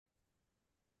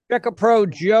Check Pro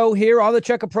Joe here on the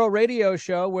Check Pro radio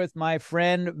show with my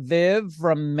friend Viv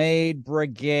from Maid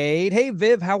Brigade. Hey,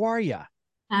 Viv, how are you?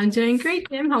 I'm doing great,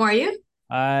 Jim. How are you?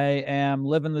 I am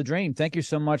living the dream. Thank you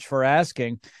so much for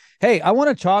asking. Hey, I want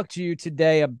to talk to you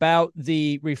today about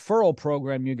the referral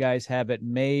program you guys have at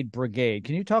Maid Brigade.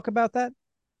 Can you talk about that?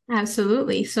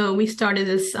 Absolutely. So we started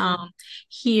this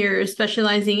here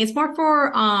specializing. It's more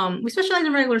for we specialize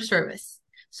in regular service.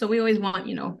 So we always want,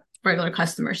 regular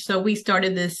customers. So we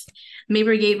started this May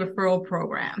Brigade referral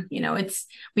program.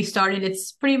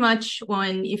 It's pretty much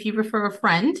when if you refer a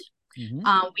friend,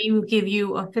 Mm-hmm. we will give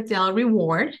you a $50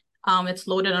 reward. It's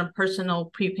loaded on a personal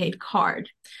prepaid card.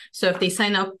 So if they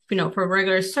sign up, for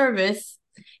regular service,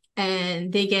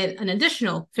 and they get an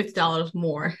additional $50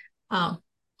 more uh,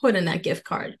 put in that gift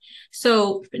card.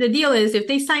 So the deal is if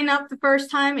they sign up the first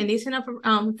time and they sign up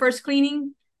for first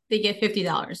cleaning, they get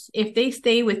 $50. If they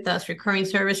stay with us recurring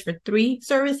service for 3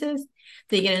 services,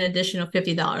 they get an additional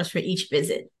 $50 for each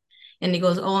visit. And it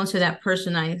goes all into that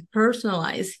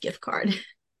personalized gift card.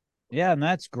 Yeah, and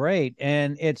that's great.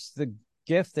 And it's the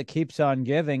gift that keeps on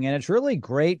giving. And it's really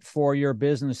great for your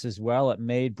business as well at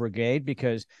Maid Brigade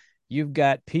because you've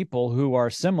got people who are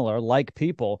similar, like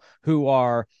people who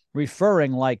are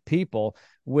referring like people,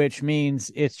 which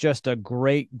means it's just a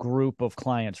great group of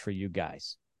clients for you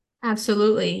guys.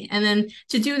 Absolutely. And then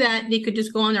to do that, they could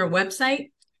just go on their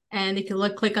website and they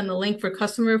could click on the link for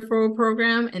customer referral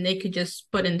program and they could just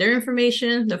put in their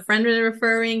information, the friend they're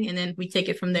referring, and then we take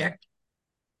it from there.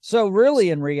 So,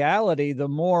 really, in reality, the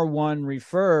more one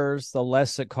refers, the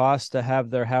less it costs to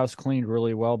have their house cleaned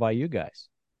really well by you guys.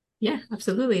 Yeah,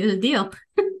 absolutely. It's a deal.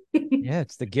 Yeah,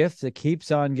 it's the gift that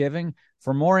keeps on giving.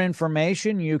 For more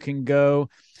information, you can go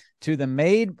to the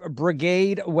Maid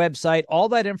Brigade website. All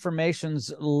that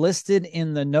information's listed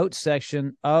in the notes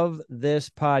section of this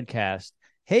podcast.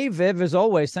 Hey, Viv, as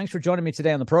always, thanks for joining me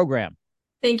today on the program.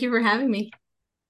 Thank you for having me.